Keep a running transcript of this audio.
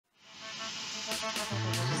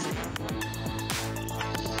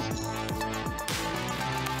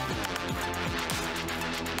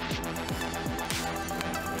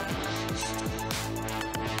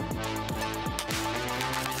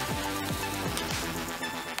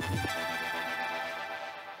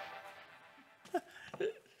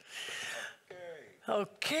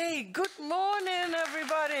Okay, good morning,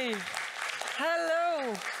 everybody.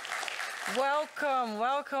 Hello.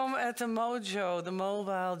 Welcome at the MOJO, the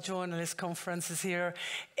Mobile Journalist Conference is here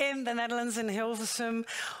in the Netherlands, in Hilversum.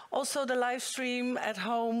 Also the live stream at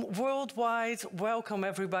home, worldwide. Welcome,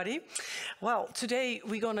 everybody. Well, today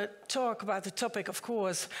we're going to talk about the topic, of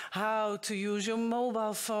course, how to use your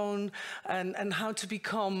mobile phone and how to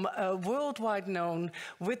become worldwide known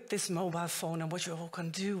with this mobile phone and what you all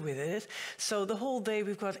can do with it. So the whole day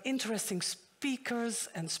we've got interesting speakers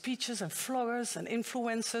and speeches and vloggers and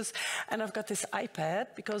influencers. And I've got this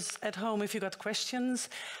iPad because at home, if you got questions,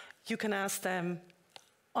 you can ask them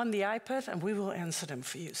on the iPad and we will answer them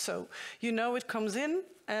for you. So you know it comes in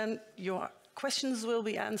and your questions will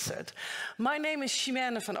be answered. My name is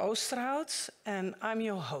Ximene van Oosterhout and I'm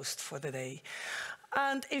your host for the day.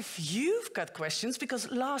 And if you've got questions, because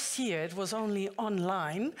last year it was only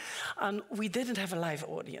online and we didn't have a live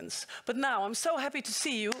audience. But now I'm so happy to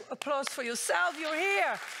see you. Applause for yourself, you're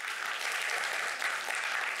here.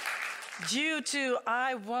 Due to,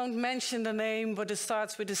 I won't mention the name, but it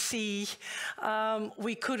starts with a C,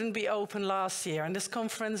 we couldn't be open last year. And this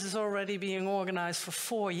conference is already being organized for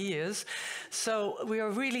 4 years. So we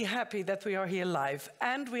are really happy that we are here live.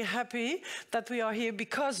 And we're happy that we are here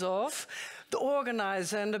because of the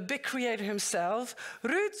organizer and the big creator himself,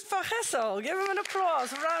 Ruud van Gessel. Give him an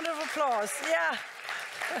applause, a round of applause. Yeah.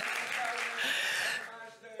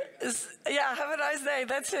 Yeah, have a nice day,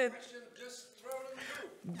 that's it.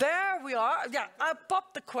 There we are. Yeah, I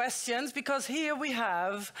popped the questions because here we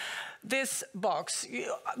have this box.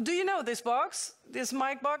 Do you know this box? This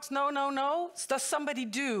mic box? No, no, no. Does somebody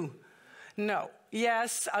do? No.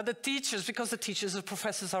 Yes, the teachers, because the teachers and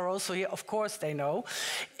professors are also here, of course they know.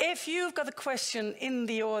 If you've got a question in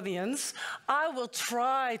the audience, I will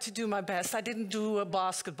try to do my best. I didn't do a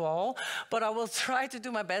basketball, but I will try to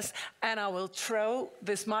do my best and I will throw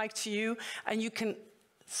this mic to you and you can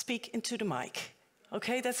speak into the mic.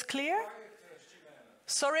 Okay, that's clear?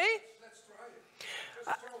 Sorry? Let's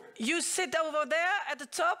try it. You sit over there at the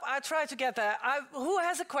top. I try to get there. Who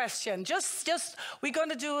has a question? We're going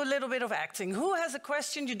to do a little bit of acting. Who has a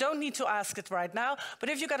question? You don't need to ask it right now. But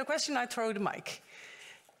if you got a question, I throw the mic.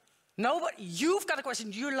 Nobody? You've got a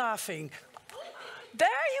question. You're laughing. There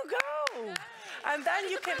you go. And then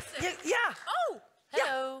you can... Yeah. Oh,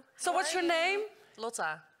 hello. Yeah. So what's your name?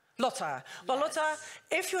 Lotta. Lotta. Well, yes. Lotta,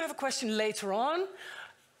 if you have a question later on,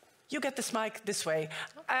 you get this mic this way.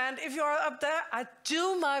 Okay. And if you're up there, I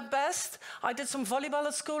do my best. I did some volleyball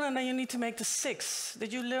at school, and then you need to make the 6.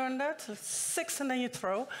 Did you learn that? 6, and then you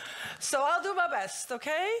throw. So I'll do my best,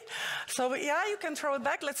 okay? So yeah, you can throw it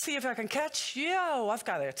back. Let's see if I can catch. Yo, I've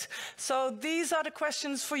got it. So these are the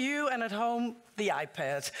questions for you, and at home, the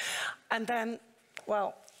iPad. And then,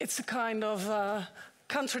 well, it's a kind of...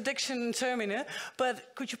 contradiction in termini,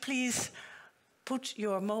 but could you please put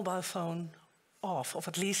your mobile phone off, or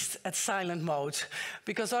at least at silent mode?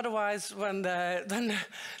 Because otherwise, when the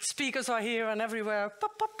speakers are here and everywhere,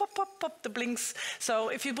 pop, pop, pop, pop, pop, the blinks. So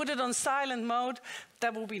if you put it on silent mode,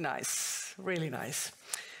 that will be nice, really nice.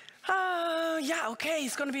 Yeah, okay,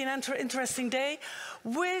 it's going to be an interesting day.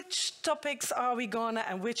 Which topics are we gonna,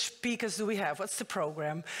 and which speakers do we have? What's the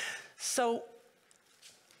program? So,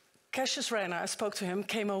 Cassius Rayner, I spoke to him,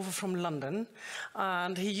 came over from London,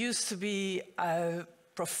 and he used to be a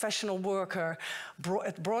professional worker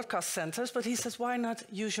at broadcast centers, but he says, why not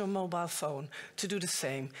use your mobile phone to do the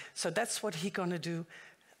same? So that's what he's going to do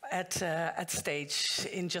at stage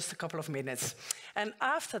in just a couple of minutes. And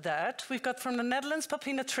after that, we've got from the Netherlands,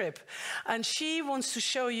 Pelpina Trip. And she wants to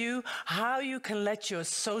show you how you can let your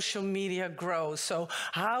social media grow. So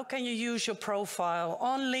how can you use your profile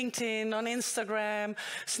on LinkedIn, on Instagram,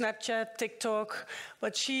 Snapchat, TikTok.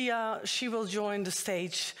 But she will join the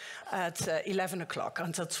stage at 11 o'clock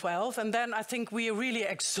until 12. And then I think we are really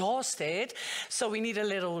exhausted. So we need a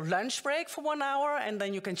little lunch break for 1 hour, and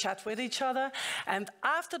then you can chat with each other. And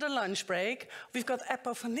after the lunch break, we've got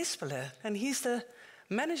Eppo van Nispelet, and he's the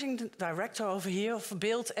managing director over here of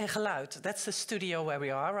Beeld en Geluid. That's the studio where we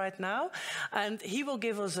are right now. And he will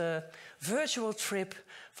give us a virtual trip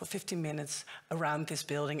for 15 minutes around this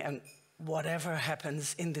building, and whatever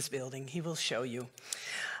happens in this building, he will show you.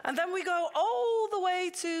 And then we go all the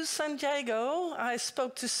way to San Diego. I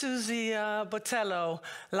spoke to Susie Botello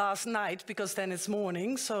last night, because then it's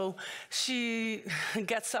morning, so she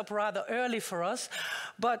gets up rather early for us.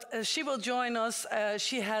 But she will join us.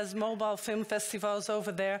 She has mobile film festivals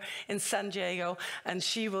over there in San Diego, and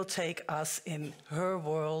she will take us in her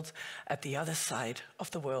world at the other side of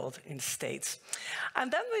the world in the States.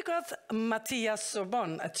 And then we got Matthias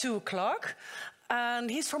Sorbonne at 2 o'clock.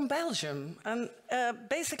 And he's from Belgium. And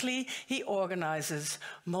basically, he organizes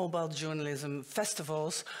mobile journalism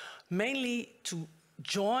festivals, mainly to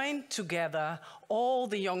join together all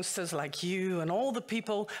the youngsters like you and all the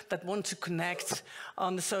people that want to connect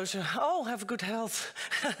on the social. Oh, have good health.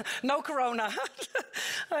 No corona.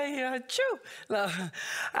 Chew. No.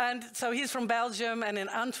 And so he's from Belgium, and in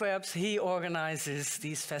Antwerp he organizes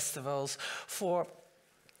these festivals for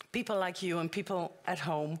people like you and people at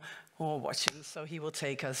home who are watching. So he will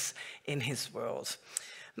take us in his world.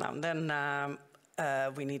 Now then,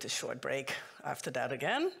 we need a short break after that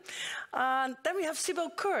again. And then we have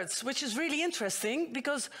Sibylle Kurz, which is really interesting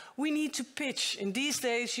because we need to pitch. In these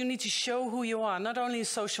days, you need to show who you are, not only in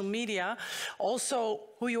social media, also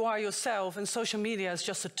who you are yourself, and social media is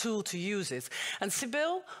just a tool to use it. And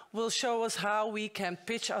Sibylle will show us how we can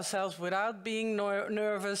pitch ourselves without being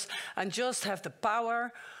nervous and just have the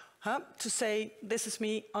power to say, this is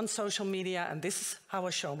me on social media, and this is how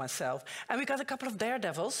I show myself. And we got a couple of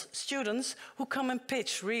daredevils, students, who come and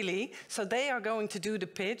pitch, really. So they are going to do the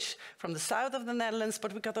pitch from the south of the Netherlands,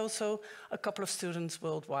 but we got also a couple of students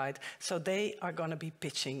worldwide. So they are going to be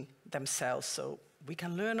pitching themselves. So we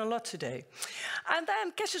can learn a lot today. And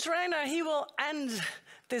then Cassius Reiner, he will end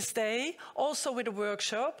this day also with a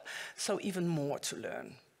workshop, so even more to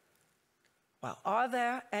learn. Well, are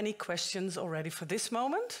there any questions already for this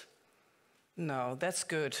moment? No, that's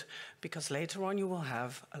good, because later on you will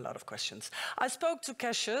have a lot of questions. I spoke to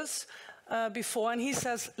Cassius before, and he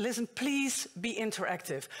says, listen, please be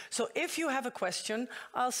interactive. So if you have a question,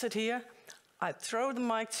 I'll sit here, I throw the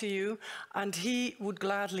mic to you, and he would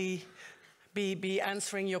gladly be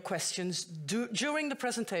answering your questions during the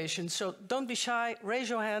presentation. So don't be shy, raise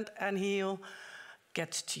your hand, and he'll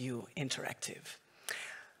get to you interactive.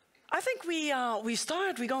 I think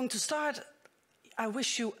we're going to start. I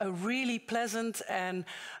wish you a really pleasant and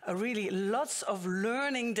a really lots of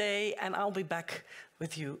learning day, and I'll be back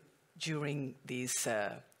with you during this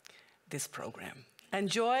program.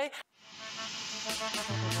 Enjoy.